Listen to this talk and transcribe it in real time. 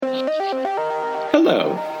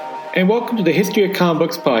Hello, and welcome to the History of Comic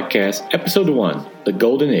Books podcast, Episode 1, The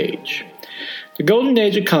Golden Age. The Golden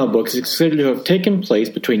Age of comic books is considered to have taken place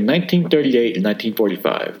between 1938 and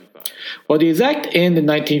 1945. While the exact end in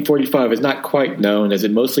 1945 is not quite known, as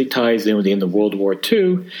it mostly ties in with the end of World War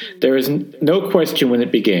II, there is no question when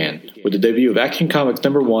it began, with the debut of Action Comics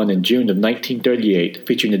 #1 in June of 1938,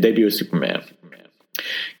 featuring the debut of Superman.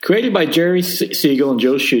 Created by Jerry Siegel and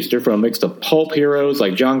Joe Shuster from a mix of pulp heroes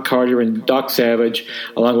like John Carter and Doc Savage,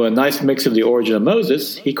 along with a nice mix of the origin of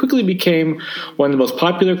Moses, he quickly became one of the most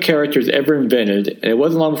popular characters ever invented, and it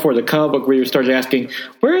wasn't long before the comic book readers started asking,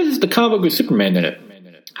 where is the comic book with Superman in it?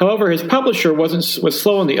 However, his publisher was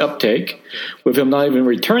slow on the uptake, with him not even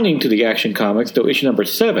returning to the Action Comics till issue number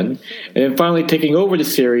 7, and then finally taking over the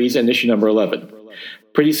series in issue number 11.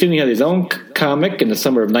 Pretty soon he had his own comic in the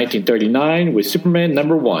summer of 1939 with Superman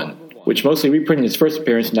 #1, which mostly reprinted his first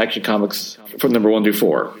appearance in Action Comics from number 1 through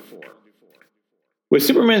 4. With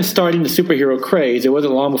Superman starting the superhero craze, it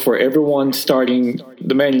wasn't long before everyone starting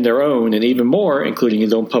demanding their own, and even more, including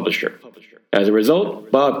his own publisher. As a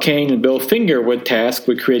result, Bob Kane and Bill Finger were tasked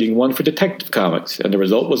with creating one for Detective Comics, and the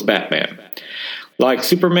result was Batman. Like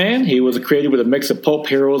Superman, he was created with a mix of pulp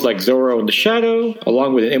heroes like Zorro and the Shadow,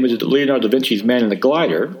 along with an image of Leonardo da Vinci's Man in the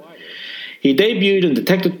Glider. He debuted in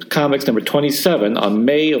Detective Comics number 27 on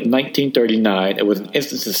May of 1939 and was an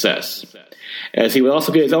instant success, as he would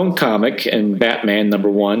also get his own comic in Batman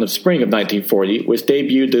 #1 of spring of 1940, which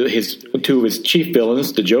debuted two of his chief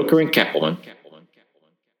villains, the Joker and Catwoman.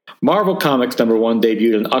 Marvel Comics #1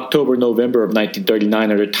 debuted in October-November of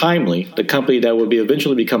 1939 under Timely, the company that would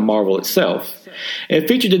eventually become Marvel itself. It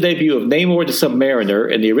featured the debut of Namor the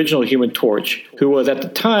Submariner and the original Human Torch, who was at the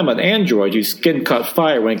time an android whose skin caught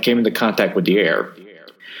fire when it came into contact with the air.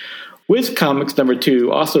 Wiz Comics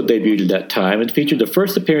 #2 also debuted at that time and featured the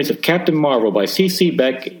first appearance of Captain Marvel by C.C.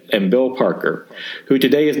 Beck and Bill Parker, who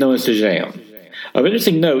today is known as Shazam. Of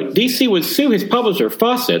interesting note, DC would sue his publisher,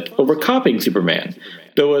 Fawcett, over copying Superman,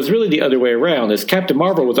 though it was really the other way around, as Captain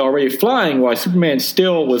Marvel was already flying while Superman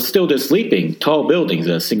was still just leaping tall buildings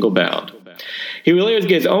in a single bound. He would later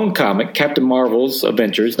get his own comic, Captain Marvel's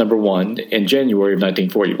Adventures #1, in January of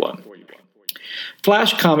 1941.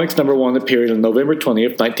 Flash Comics #1 appeared on November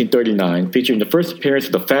 20th, 1939, featuring the first appearance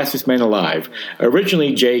of the fastest man alive,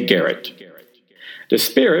 originally Jay Garrett. The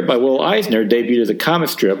Spirit by Will Eisner debuted as a comic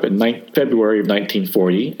strip in February of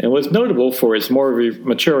 1940 and was notable for its more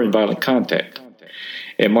mature and violent content.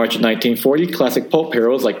 In March of 1940, classic pulp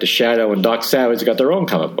heroes like The Shadow and Doc Savage got their own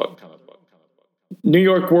comic book. New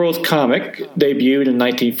York World's comic debuted in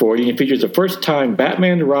 1940 and features the first time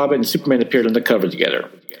Batman, Robin, and Superman appeared on the cover together.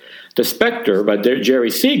 The Spectre by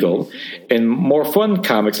Jerry Siegel and More Fun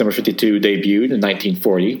Comics #52 debuted in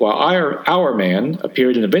 1940, while Our Man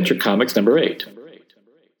appeared in Adventure Comics #8.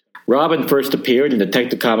 Robin first appeared in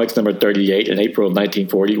Detective Comics #38 in April of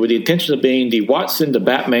 1940 with the intention of being the Watson to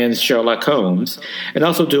Batman's Sherlock Holmes, and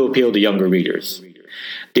also to appeal to younger readers.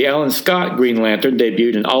 The Alan Scott Green Lantern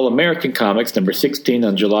debuted in All-American Comics #16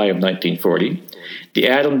 on July of 1940. The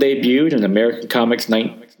Atom debuted in American Comics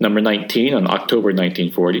 #19 on October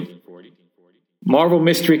 1940. Marvel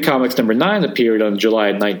Mystery Comics #9 appeared on July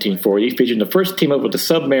of 1940, featuring the first team-up with the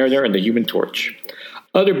Submariner and the Human Torch.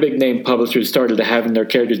 Other big-name publishers started to having their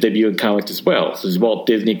characters debut in comics as well, such as Walt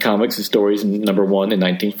Disney Comics and Stories #1 in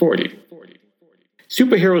 1940.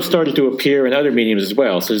 Superheroes started to appear in other mediums as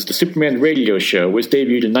well, such as the Superman radio show, which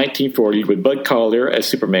debuted in 1940 with Bud Collyer as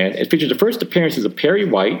Superman and featured the first appearances of Perry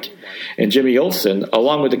White and Jimmy Olsen,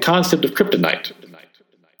 along with the concept of kryptonite.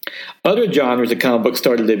 Other genres of comic books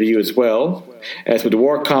started to debut as well, as with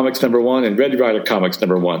War Comics #1 and Red Rider Comics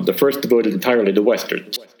 #1, the first devoted entirely to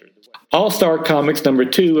westerns. All-Star Comics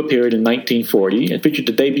 #2 appeared in 1940 and featured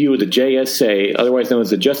the debut of the JSA, otherwise known as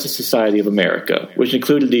the Justice Society of America, which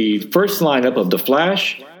included the first lineup of The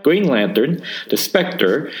Flash, Green Lantern, The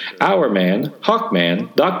Spectre, Our Man,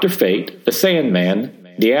 Hawkman, Dr. Fate, The Sandman,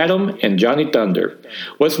 The Atom, and Johnny Thunder.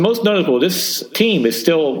 What's most notable, this team is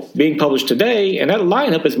still being published today, and that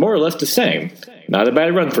lineup is more or less the same. Not a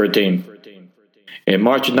bad run for a team. In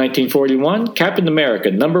March of 1941, Captain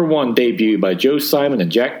America #1 debuted by Joe Simon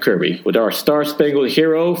and Jack Kirby, with our star-spangled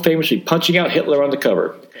hero famously punching out Hitler on the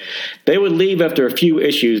cover. They would leave after a few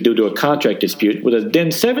issues due to a contract dispute, with a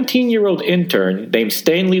then 17-year-old intern named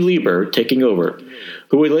Stanley Lieber taking over,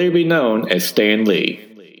 who would later be known as Stan Lee.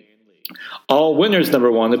 All Winners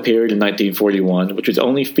 #1 appeared in 1941, which was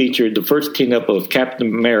only featured the first team-up of Captain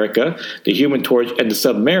America, the Human Torch, and the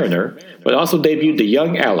Submariner, but also debuted the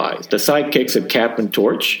Young Allies, the sidekicks of Captain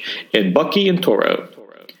Torch, and Bucky and Toro.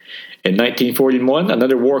 In 1941,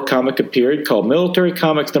 another war comic appeared called Military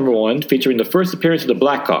Comics #1, featuring the first appearance of the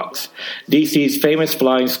Blackhawks, DC's famous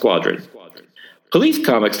flying squadron. Police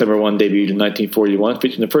Comics #1 debuted in 1941,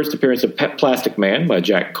 featuring the first appearance of Pet Plastic Man by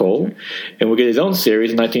Jack Cole, and would get his own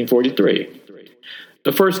series in 1943.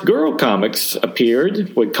 The first Girl Comics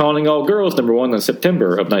appeared with Calling All Girls #1 in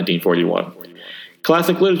September of 1941.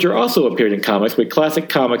 Classic literature also appeared in comics with Classic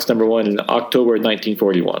Comics #1 in October of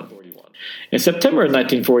 1941. In September of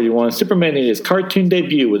 1941, Superman made his cartoon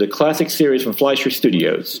debut with a classic series from Fleischer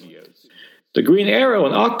Studios. The Green Arrow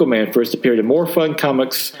and Aquaman first appeared in More Fun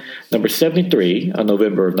Comics #73 on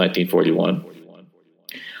November of 1941.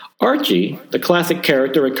 Archie, the classic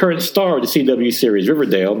character and current star of the CW series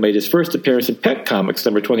Riverdale, made his first appearance in Pet Comics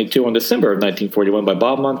 #22 on December of 1941 by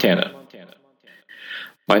Bob Montana.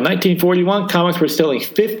 By 1941, comics were selling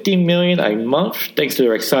 50 million a month thanks to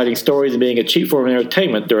their exciting stories and being a cheap form of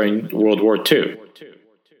entertainment during World War II.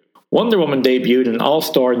 Wonder Woman debuted in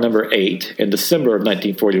All-Star #8 in December of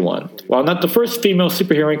 1941. While not the first female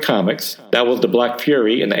superhero in comics, that was the Black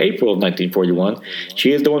Fury in April of 1941,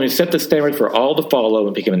 she is the one who set the standard for all to follow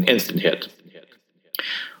and became an instant hit.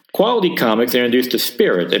 Quality Comics introduced the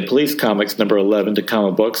Spirit and Police Comics #11 to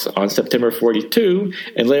comic books on September 42,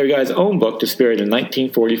 and later got his own book, The Spirit, in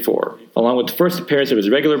 1944, along with the first appearance of his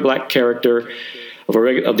regular black character, of a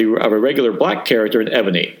regular black character in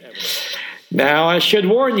Ebony. Now, I should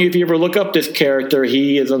warn you, if you ever look up this character,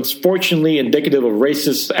 he is unfortunately indicative of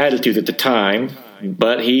racist attitudes at the time,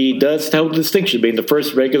 but he does hold the distinction of being the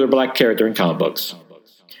first regular black character in comic books.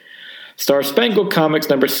 Star Spangled Comics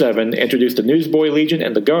 #7 introduced the Newsboy Legion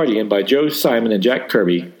and the Guardian by Joe Simon and Jack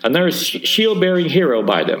Kirby, another shield-bearing hero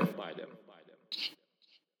by them.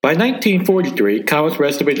 By 1943, comics were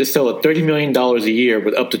estimated to sell at $30 million a year,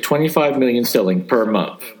 with up to $25 million selling per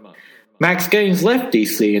month. Max Gaines left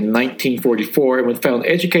DC in 1944 and would found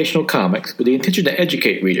Educational Comics with the intention to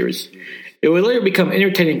educate readers. It would later become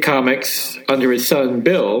Entertaining Comics under his son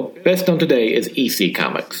Bill, best known today as EC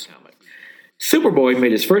Comics. Superboy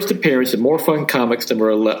made his first appearance in More Fun Comics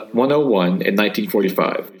 #101 in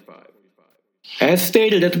 1945. As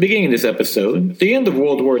stated at the beginning of this episode, the end of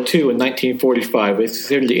World War II in 1945 was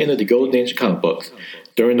considered the end of the golden age of comic books.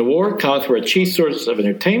 During the war, comics were a chief source of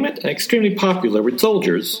entertainment and extremely popular with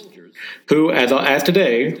soldiers, who, as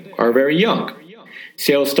today, are very young.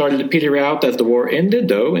 Sales started to peter out as the war ended,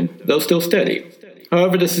 though still steady.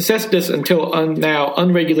 However, the success of this now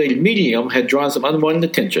unregulated medium had drawn some unwanted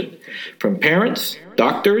attention from parents,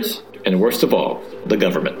 doctors, and worst of all, the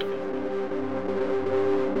government.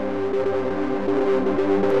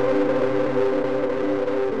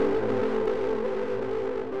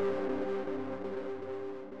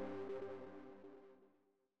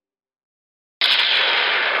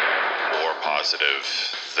 More positive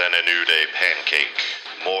than a New Day pancake.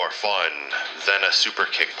 More fun than a super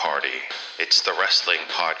kick party. It's the wrestling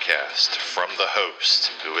podcast from the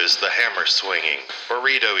host, who is the hammer swinging,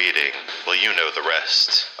 burrito eating, well, you know the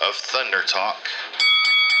rest, of Thunder Talk.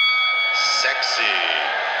 Sexy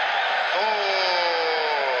Thor.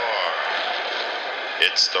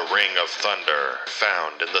 It's the Ring of Thunder,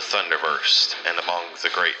 found in the Thunderverse and among the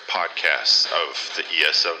great podcasts of the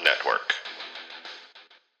ESO network.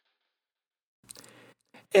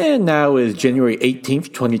 And now is January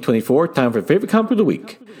 18th, 2024, time for Favorite Comic of the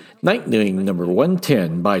Week. Nightwing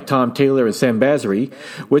 #110 by Tom Taylor and Sam Basri,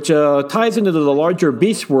 which ties into the larger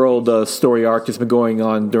Beast World story arc that's been going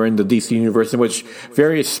on during the DC universe, in which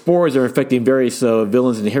various spores are infecting various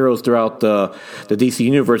villains and heroes throughout the DC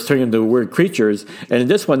universe, turning into weird creatures. And in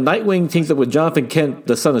this one, Nightwing teams up with Jonathan Kent,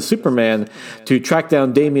 the son of Superman, to track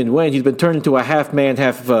down Damian Wayne. He's been turned into a half-man,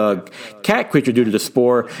 half-cat creature due to the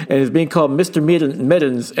spore, and is being called Mr.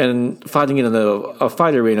 Middens and fighting in a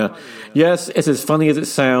fight arena. Yes, it's as funny as it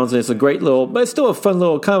sounds. And it's a great little, but it's still a fun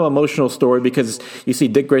little kind of emotional story, because you see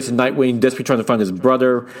Dick Grayson Nightwing desperately trying to find his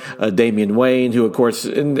brother, Damian Wayne, who, of course,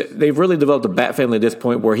 and they've really developed a Bat family at this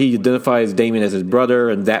point where he identifies Damian as his brother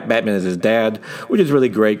and that Batman as his dad, which is really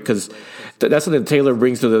great, because that's something Taylor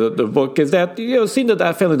brings to the book, is that, seeing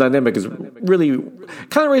that family dynamic is really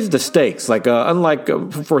kind of raises the stakes. Like, unlike,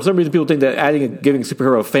 for some reason, people think that giving a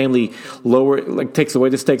superhero a family takes away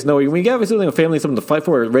the stakes. No, when you have something, a family, something to fight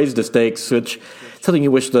for, it raises the stakes, which is something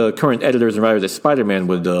you wish the current editors and writers of Spider-Man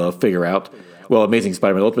would figure out. Amazing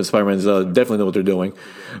Spider-Man, Ultimate Spider-Man is definitely know what they're doing.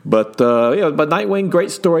 But Nightwing,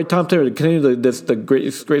 great story. Tom Taylor continued the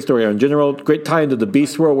great story in general. Great tie into the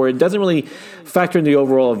Beast world where it doesn't really factor in the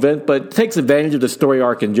overall event, but takes advantage of the story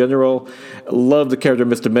arc in general. Love the character of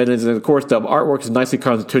Mr. Mittens, and of course the artwork is nicely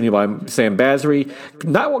continued by Sam Basri.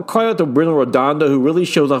 Not quite out to Bruno Redondo, who really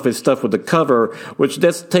shows off his stuff with the cover, which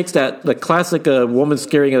just takes the classic woman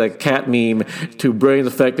scaring at a cat meme to brilliant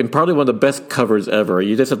effect, and probably one of the best covers ever.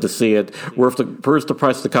 You just have to see it. Worth the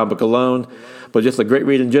price of the comic book alone, but just a great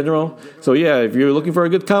read in general. So yeah, if you're looking for a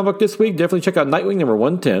good comic book this week, definitely check out Nightwing number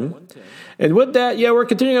 110. And with that, we're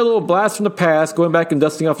continuing a little blast from the past, going back and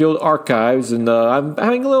dusting off the old archives, and I'm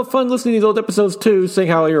having a little fun listening to these old episodes too, seeing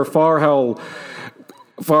how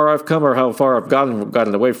far I've come or how far I've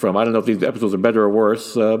gotten away from. I don't know if these episodes are better or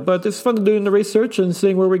worse, but it's fun to do the research and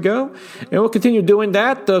seeing where we go. And we'll continue doing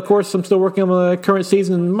that. Of course, I'm still working on the current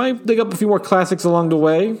season and might dig up a few more classics along the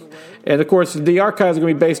way. And of course, the archives are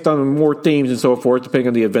going to be based on more themes and so forth, depending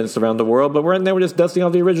on the events around the world. But right now, we're just dusting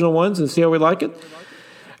off the original ones and see how we like it.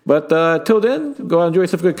 But till then, go out and enjoy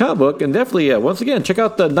yourself a good comic book. And definitely, once again, check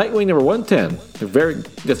out the Nightwing number 110.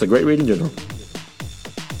 Just a great read in general.